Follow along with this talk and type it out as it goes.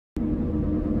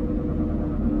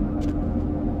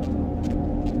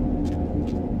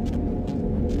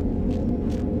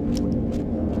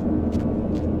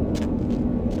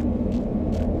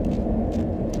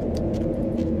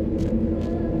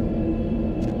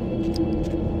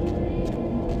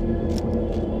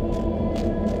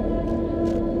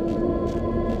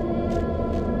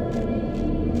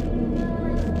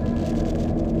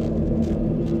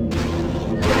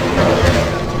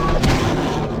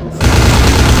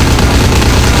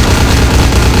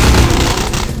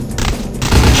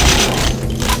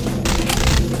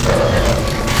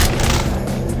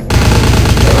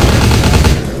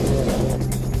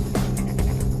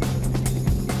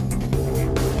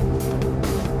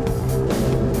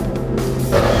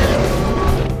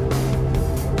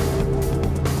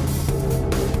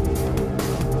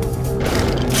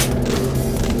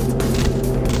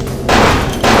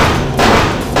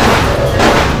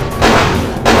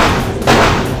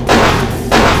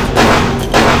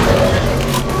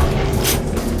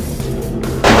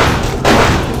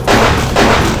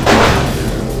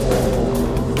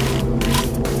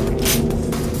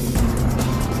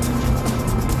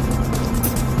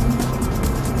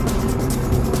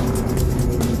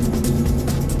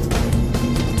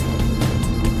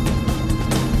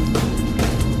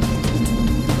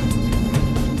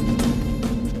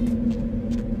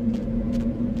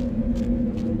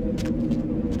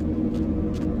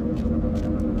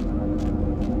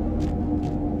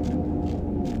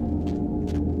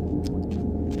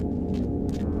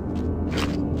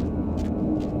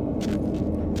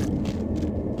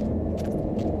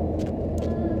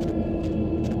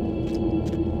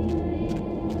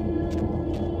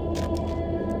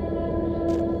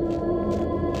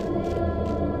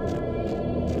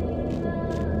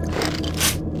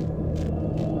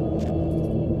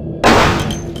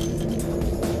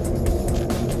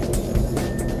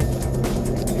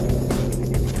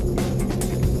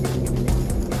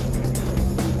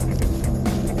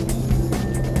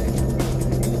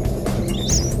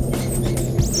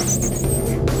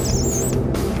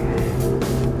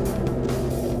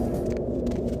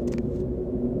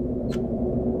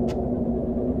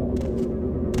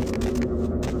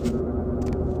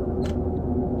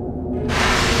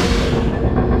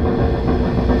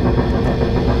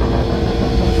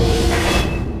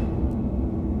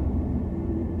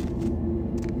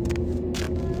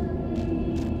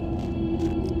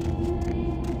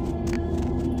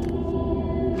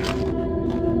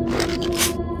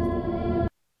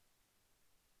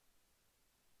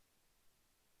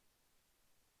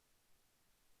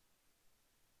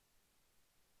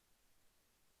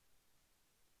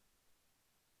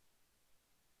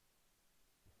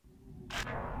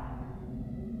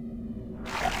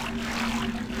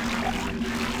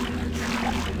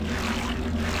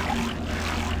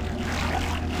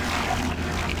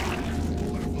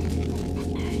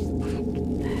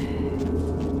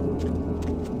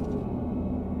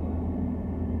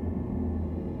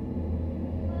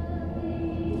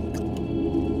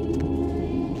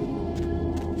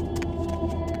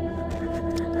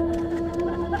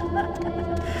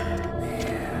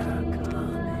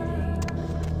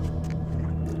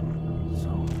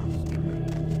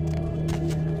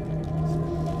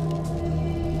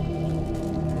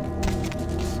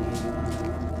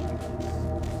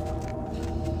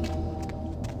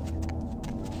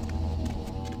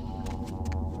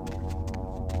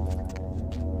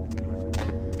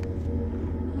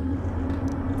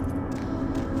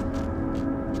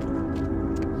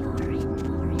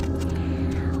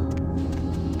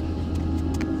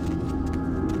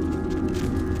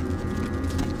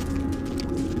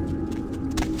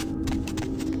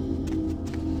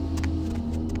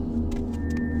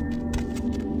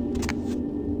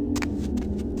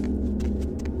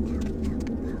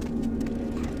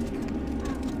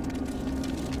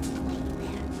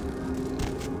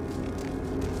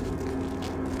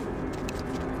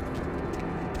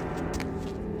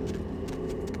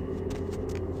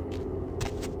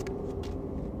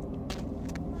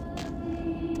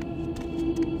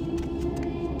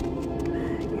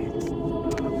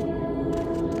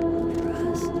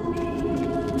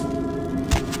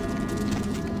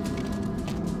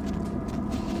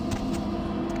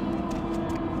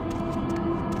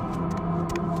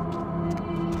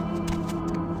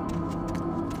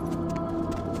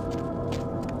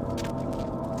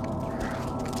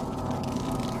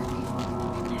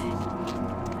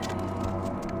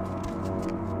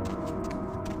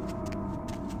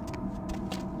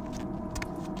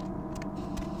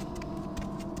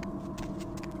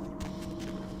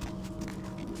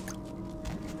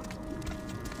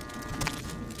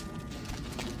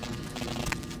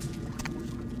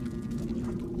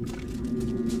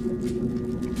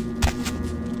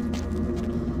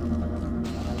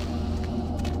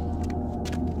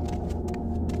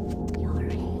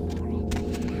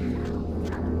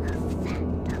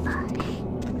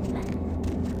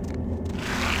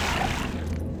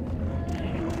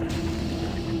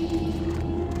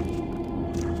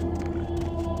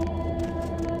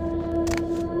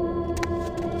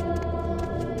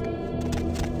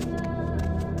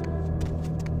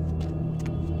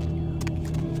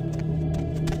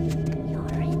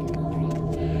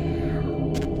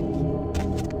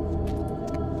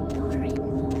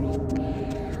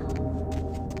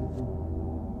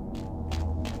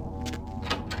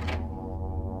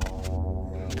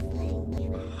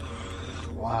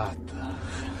What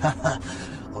the?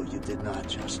 Oh, you did not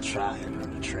just try and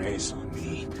run a trace on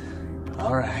me.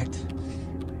 All right,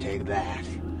 take that.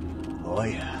 Oh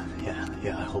yeah,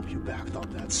 I hope you backed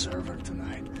up that server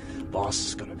tonight. Boss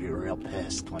is gonna be real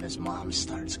pissed when his mom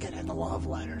starts getting the love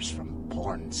letters from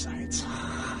porn sites.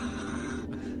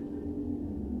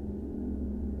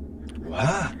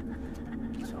 What?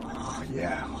 Oh,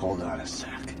 yeah, hold on a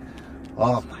sec.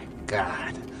 Oh my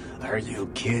God, are you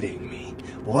kidding me?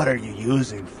 What are you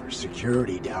using for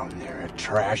security down there at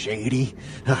Trash 80?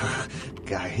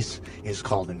 Guys, it's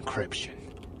called encryption.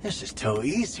 This is too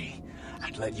easy.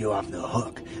 I'd let you off the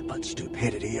hook, but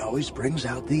stupidity always brings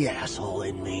out the asshole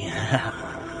in me.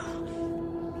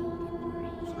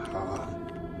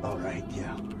 All right,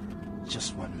 yeah.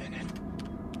 Just 1 minute.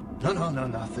 No,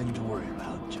 nothing to worry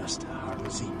about. Just a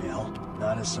harmless email,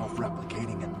 not a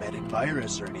self-replicating embedded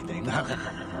virus or anything.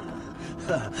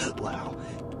 Wow,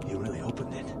 you really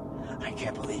opened it. I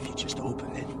can't believe you just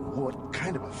opened it. What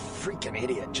kind of a freaking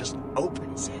idiot just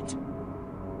opens it?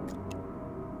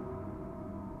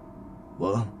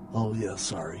 What? Oh yeah,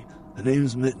 sorry. The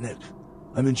name's Mitnick.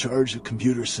 I'm in charge of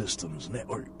computer systems,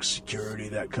 network security,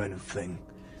 that kind of thing.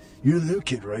 You're the new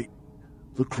kid, right?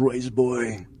 LaCroix's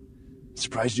boy.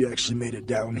 Surprised you actually made it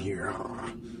down here.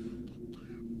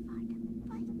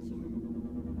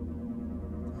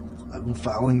 I've been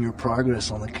following your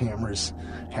progress on the cameras.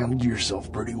 Handled yourself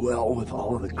pretty well with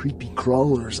all of the creepy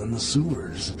crawlers and the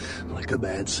sewers. Like a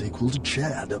bad sequel to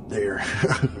Chad up there.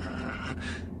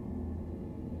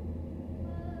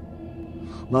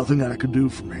 Nothing I could do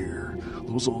from here.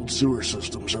 Those old sewer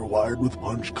systems are wired with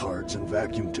punch cards and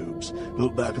vacuum tubes,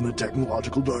 built back in the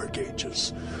technological dark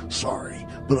ages. Sorry,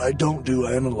 but I don't do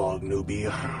analog, newbie.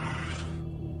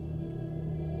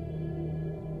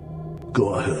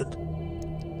 Go ahead.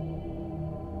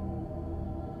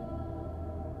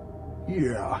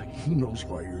 Yeah, he knows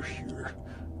why you're here.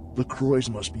 LaCroix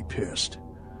must be pissed.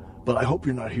 But I hope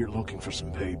you're not here looking for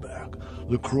some payback.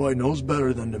 LaCroix knows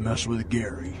better than to mess with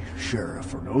Gary,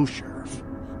 sheriff or no sheriff.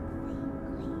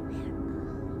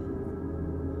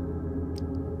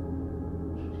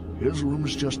 His room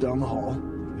is just down the hall.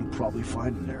 You'll probably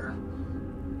find him there.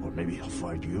 Or maybe he'll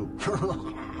find you.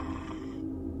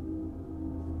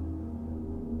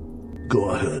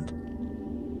 Go ahead.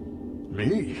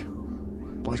 Me?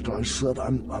 Like I said,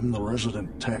 I'm the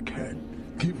resident tech head.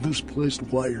 Keep this place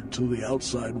wired to the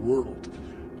outside world.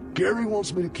 Gary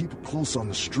wants me to keep it close on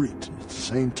the street. At the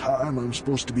same time, I'm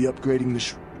supposed to be upgrading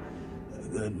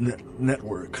the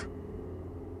network.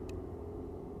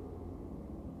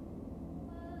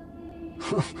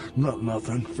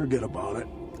 Nothing. Forget about it.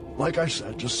 Like I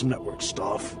said, just some network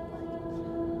stuff.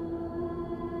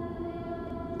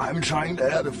 I'm trying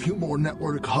to add a few more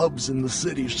network hubs in the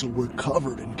city so we're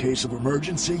covered in case of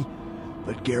emergency.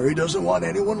 But Gary doesn't want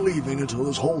anyone leaving until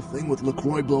this whole thing with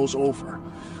LaCroix blows over.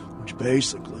 Which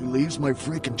basically leaves my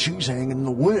freaking cheese hanging in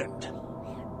the wind.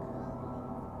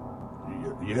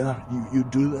 Yeah, you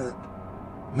do that?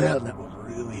 Man, that would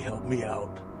really help me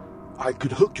out. I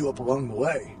could hook you up along the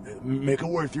way, make it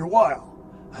worth your while.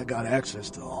 I got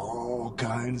access to all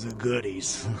kinds of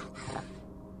goodies.